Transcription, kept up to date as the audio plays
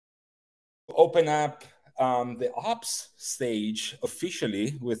open up the ops stage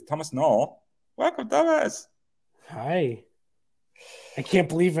officially with Thomas Knoll. Welcome, Thomas. Hi. I can't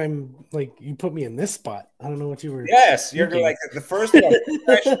believe I'm like, you put me in this spot. I don't know what you were Yes, you're thinking. like the first one.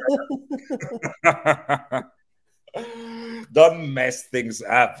 Don't mess things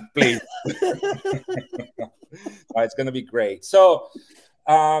up, please. It's going to be great. So,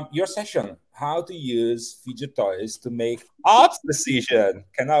 your session, how to use fidget toys to make ops decision.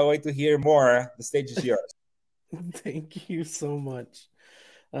 Cannot wait to hear more. The stage is yours. Thank you so much.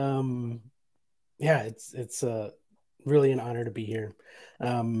 Yeah, it's really an honor to be here.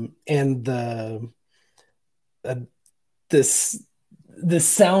 And uh, this this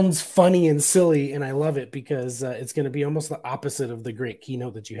sounds funny and silly, and I love it because it's going to be almost the opposite of the great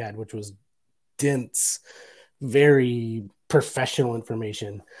keynote that you had, which was dense, very professional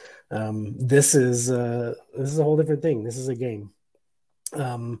information. This is a whole different thing. This is a game.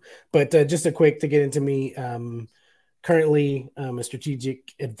 But just a quick to get into me. Currently, I'm a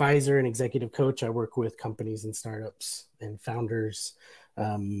strategic advisor and executive coach. I work with companies and startups and founders.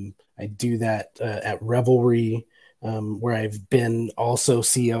 I do that at Revelry, where I've been also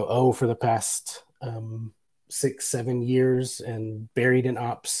COO for the past 6-7 years and buried in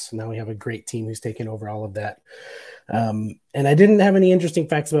ops. Now we have a great team who's taken over all of that. And I didn't have any interesting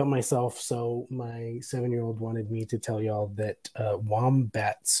facts about myself, so my 7-year-old wanted me to tell y'all that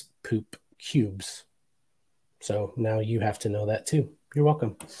wombats poop cubes. So now you have to know that too. You're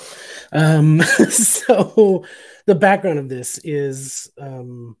welcome. So the background of this is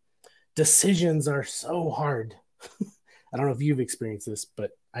decisions are so hard. I don't know if you've experienced this,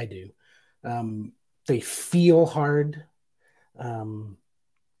 but I do. They feel hard.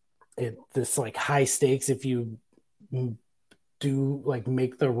 This like high stakes if you do like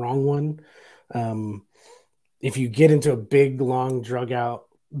make the wrong one. If you get into a big, long, drug out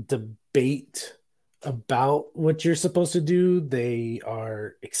debate about what you're supposed to do, they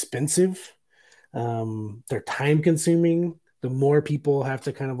are expensive. They're time consuming. The more people have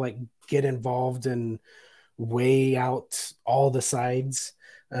to kind of like get involved and weigh out all the sides.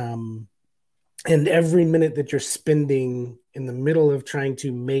 And every minute that you're spending in the middle of trying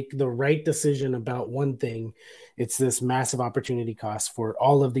to make the right decision about one thing, it's this massive opportunity cost for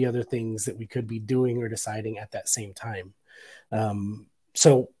all of the other things that we could be doing or deciding at that same time.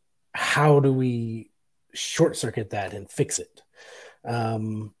 So how do we short circuit that and fix it?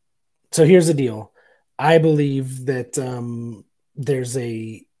 So here's the deal. I believe that there's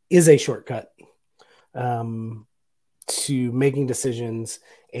a shortcut to making decisions,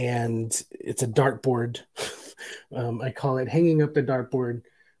 and it's a dartboard. I call it hanging up the dartboard.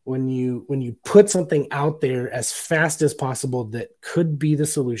 When you put something out there as fast as possible that could be the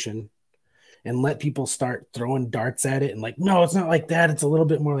solution, and let people start throwing darts at it and like, no, it's not like that. It's a little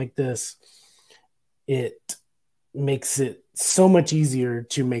bit more like this. It makes it so much easier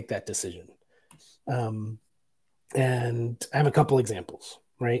to make that decision. And I have a couple examples,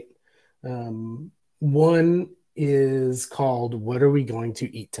 right? One is called, what are we going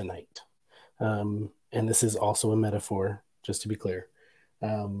to eat tonight? And this is also a metaphor, just to be clear.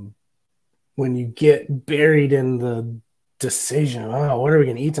 When you get buried in the decision, oh, what are we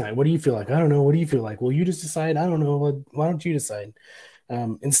going to eat tonight? What do you feel like? I don't know. What do you feel like? Well, you just decide. I don't know. Why don't you decide?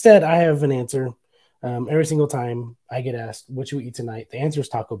 Instead, I have an answer. Every single time I get asked, what should we eat tonight? The answer is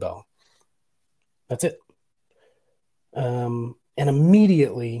Taco Bell. That's it. And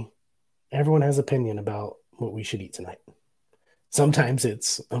immediately, everyone has opinion about what we should eat tonight. Sometimes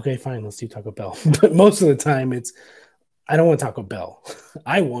it's, okay, fine, let's do Taco Bell. But most of the time it's, I don't want Taco Bell.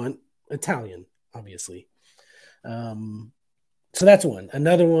 I want Italian, obviously. So that's one.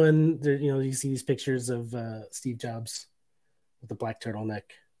 Another one, you see these pictures of Steve Jobs with the black turtleneck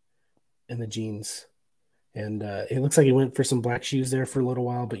and the jeans. And it looks like he went for some black shoes there for a little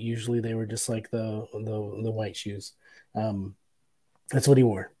while, but usually they were just like the white shoes. That's what he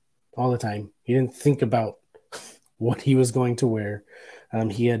wore all the time. He didn't think about what he was going to wear.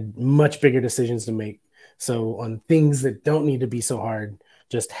 He had much bigger decisions to make. So on things that don't need to be so hard,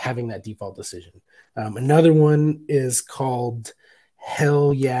 just having that default decision. Another one is called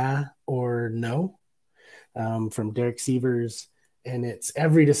Hell Yeah or No, from Derek Sievers. And it's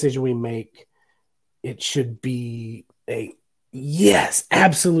every decision we make, it should be a yes,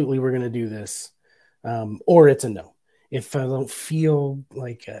 absolutely, we're going to do this. Or it's a no. If I don't feel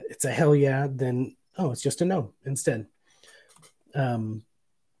like it's a hell yeah, then, it's just a no instead.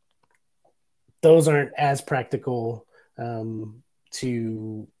 Those aren't as practical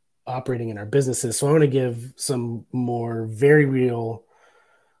to operating in our businesses. So I want to give some more very real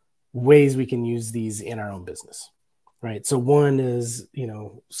ways we can use these in our own business. right? So one is,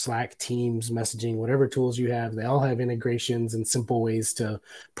 Slack, Teams, messaging, whatever tools you have, they all have integrations and simple ways to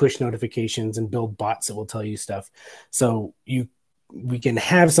push notifications and build bots that will tell you stuff. So we can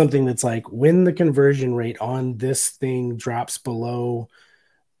have something that's like, when the conversion rate on this thing drops below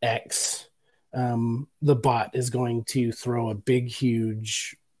X, the bot is going to throw a big,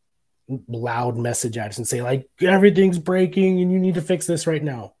 huge, loud message at us and say, like, everything's breaking and you need to fix this right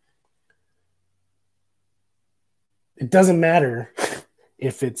now. It doesn't matter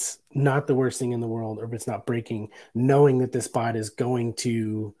if it's not the worst thing in the world or if it's not breaking, knowing that this bot is going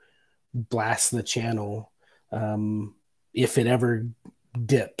to blast the channel if it ever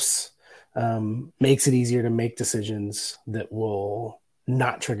dips, makes it easier to make decisions that will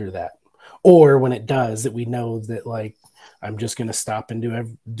not trigger that. Or when it does, that we know that, like, I'm just going to stop and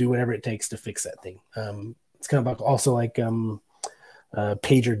do whatever it takes to fix that thing. It's kind of also like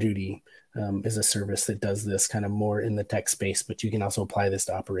PagerDuty is a service that does this kind of more in the tech space, but you can also apply this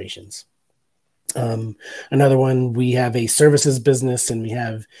to operations. Another one, we have a services business and we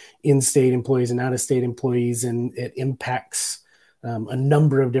have in-state employees and out-of-state employees, and it impacts a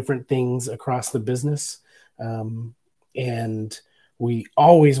number of different things across the business. And we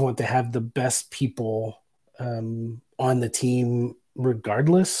always want to have the best people on the team,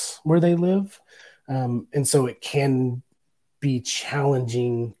 regardless where they live. And so it can be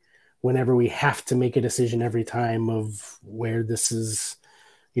challenging whenever we have to make a decision every time of where this is,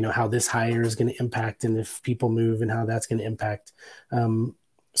 how this hire is going to impact and if people move and how that's going to impact.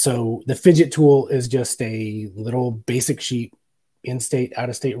 So the Fidget tool is just a little basic sheet, in-state,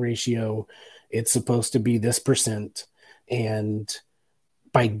 out-of-state ratio. It's supposed to be this %. And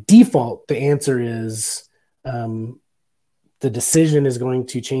by default, the answer is the decision is going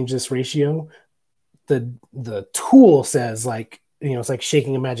to change this ratio. The tool says, like, it's like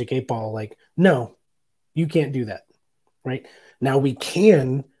shaking a magic 8 ball. Like, no, you can't do that. Right now, we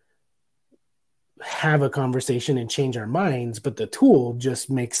can have a conversation and change our minds, but the tool just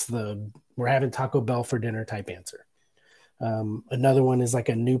makes we're having Taco Bell for dinner type answer. Another one is like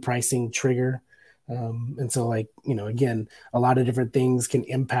a new pricing trigger. And so, like, again, a lot of different things can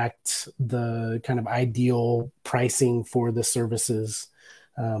impact the kind of ideal pricing for the services.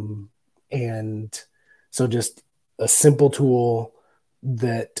 And so just a simple tool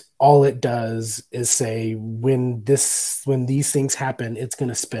that all it does is say, when these things happen, it's going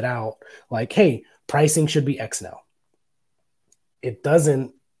to spit out like, hey, pricing should be X now. It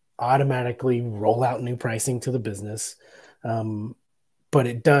doesn't automatically roll out new pricing to the business. But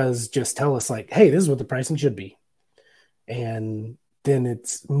it does just tell us, like, hey, this is what the pricing should be. And then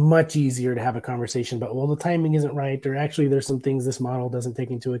it's much easier to have a conversation about, well, the timing isn't right, or actually there's some things this model doesn't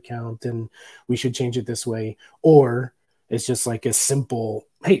take into account and we should change it this way. Or it's just like a simple,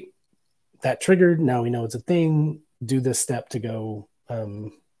 hey, that triggered, now we know it's a thing, do this step to go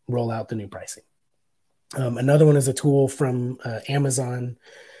roll out the new pricing. Another one is a tool from Amazon,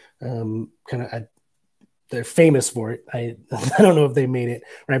 they're famous for it. I don't know if they made it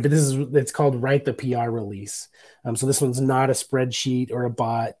right, but it's called Write the PR Release. So this one's not a spreadsheet or a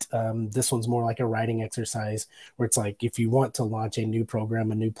bot. This one's more like a writing exercise where it's like, if you want to launch a new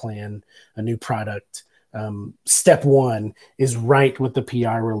program, a new plan, a new product, step one is write what the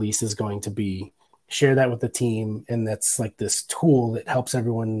PR release is going to be. Share that with the team, and that's like this tool that helps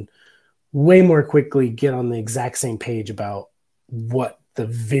everyone way more quickly get on the exact same page about what the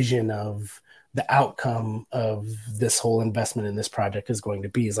vision of the outcome of this whole investment in this project is going to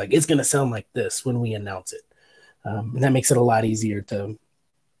be. Is like, it's going to sound like this when we announce it. And that makes it a lot easier to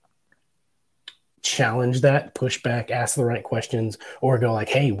challenge that, push back, ask the right questions, or go like,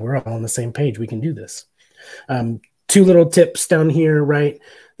 hey, we're all on the same page. We can do this. 2 little tips down here, right?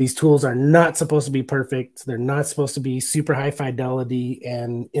 These tools are not supposed to be perfect. They're not supposed to be super high fidelity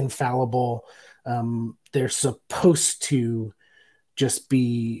and infallible. They're supposed to just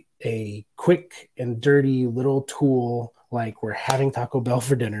be a quick and dirty little tool, like we're having Taco Bell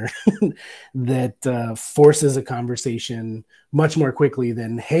for dinner, that forces a conversation much more quickly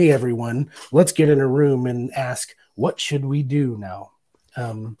than, hey, everyone, let's get in a room and ask, what should we do now?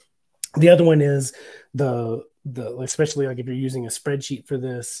 The other one is the especially like if you're using a spreadsheet for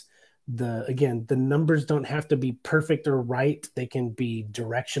this, the numbers don't have to be perfect or right. They can be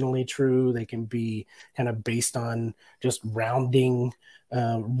directionally true. They can be kind of based on just rounding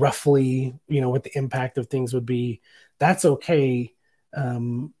roughly, what the impact of things would be. That's okay.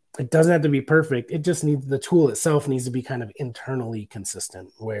 It doesn't have to be perfect. It just needs, the tool itself needs to be kind of internally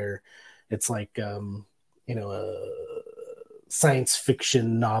consistent, where it's like, a science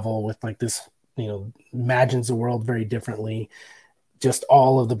fiction novel with like this, imagines the world very differently. Just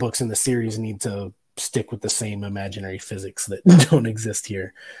all of the books in the series need to stick with the same imaginary physics that don't exist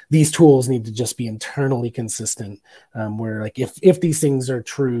here. These tools need to just be internally consistent, where like if these things are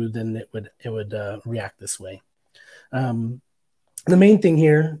true, then it would react this way. The main thing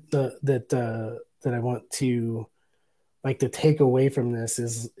here that I want to like to take away from this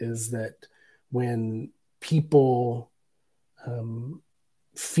is that when people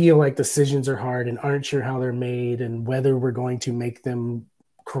feel like decisions are hard and aren't sure how they're made and whether we're going to make them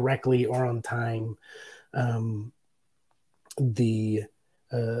correctly or on time,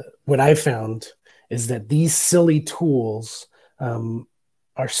 what I found is that these silly tools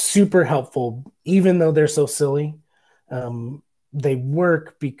are super helpful, even though they're so silly. They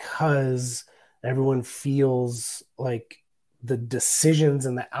work because everyone feels like the decisions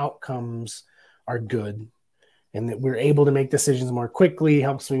and the outcomes are good, and that we're able to make decisions more quickly,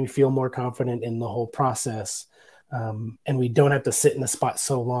 helps me feel more confident in the whole process. And we don't have to sit in a spot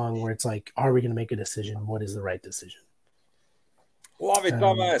so long where it's like, are we going to make a decision? What is the right decision? Love it,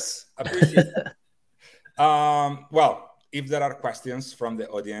 Thomas. Appreciate it. Well, if there are questions from the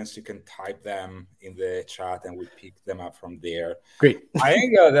audience, you can type them in the chat and we pick them up from there. Great. I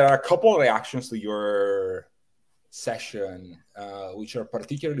think there are a couple of reactions to your session, which are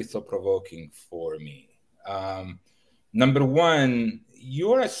particularly thought-provoking for me. Number one,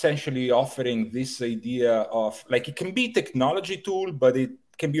 you're essentially offering this idea of like, it can be technology tool, but it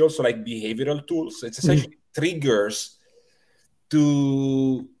can be also like behavioral tools. It's essentially triggers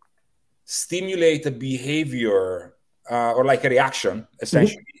to stimulate a behavior or like a reaction,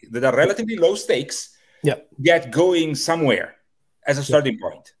 essentially, that are relatively low stakes, get going somewhere as a starting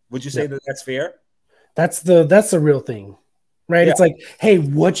point. Would you say that that's fair? That's the real thing, right? It's like, hey,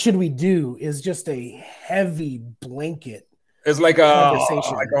 what should we do? Is just a heavy blanket. It's like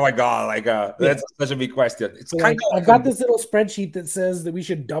conversation. Like, oh my God, like that's such a big question. It's like, I've got this little spreadsheet that says that we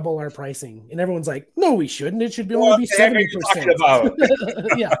should double our pricing, and everyone's like, no, we shouldn't. It should be only be 70%.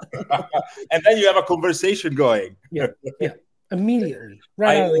 Yeah. And then you have a conversation going. Immediately.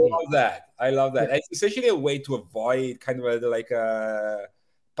 Right. I love that. It's essentially a way to avoid kind of like a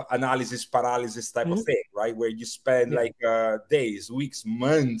analysis paralysis type of thing, right? Where you spend like days, weeks,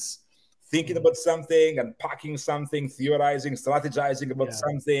 months thinking about something, unpacking something, theorizing, strategizing about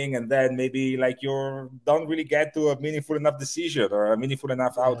something, and then maybe like you don't really get to a meaningful enough decision or a meaningful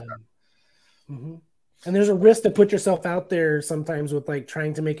enough outcome. And there's a risk to put yourself out there sometimes with like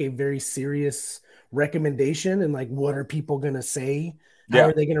trying to make a very serious recommendation and like, what are people going to say? How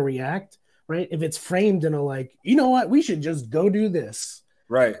are they going to react? Right? If it's framed in a like, you know what, we should just go do this.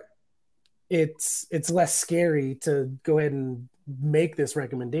 Right. It's less scary to go ahead and make this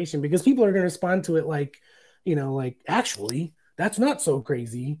recommendation because people are going to respond to it like, you know, like, actually, that's not so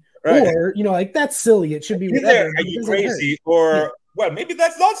crazy. Right. Or, you know, like, that's silly. It should be whatever. Are you crazy? Or, well, maybe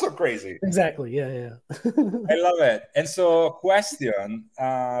that's not so crazy. Exactly. Yeah. I love it. And so, question,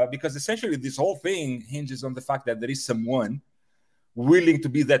 because essentially this whole thing hinges on the fact that there is someone willing to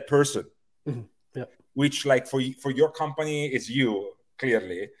be that person, which, like, for your company is you,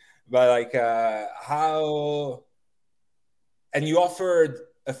 clearly. But, like, how... And you offered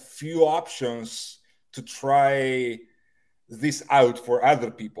a few options to try this out for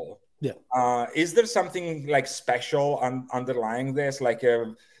other people. Is there something like special underlying this? Like,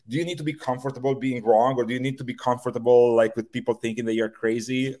 do you need to be comfortable being wrong, or do you need to be comfortable like with people thinking that you're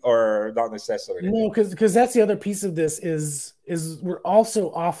crazy, or not necessarily? No, because that's the other piece of this is we're also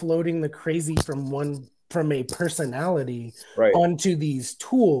offloading the crazy from a personality onto these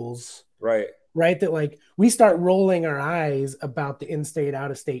tools. Right, that like we start rolling our eyes about the in-state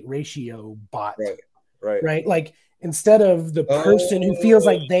out-of-state ratio bot, right? Like instead of the person who feels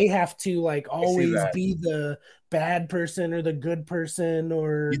like they have to like always be the bad person or the good person,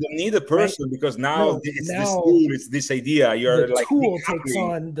 or you don't need a person because now it's this idea. You're the like tool takes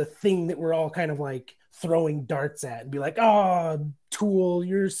on the thing that we're all kind of like throwing darts at and be like, tool,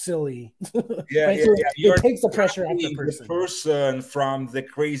 you're silly. It takes the pressure off the person from the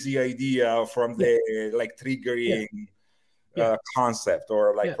crazy idea, from the like triggering concept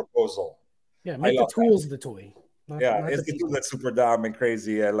or like proposal. Make the tools the toy. Not it's the tool that's super dumb and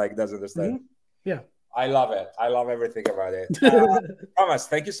crazy and like doesn't understand. I love it. I love everything about it. Thomas,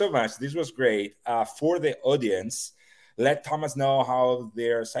 thank you so much. This was great. For the audience, let Thomas know how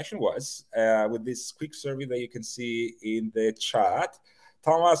their session was with this quick survey that you can see in the chat.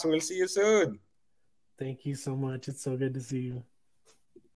 Thomas, we'll see you soon. Thank you so much. It's so good to see you.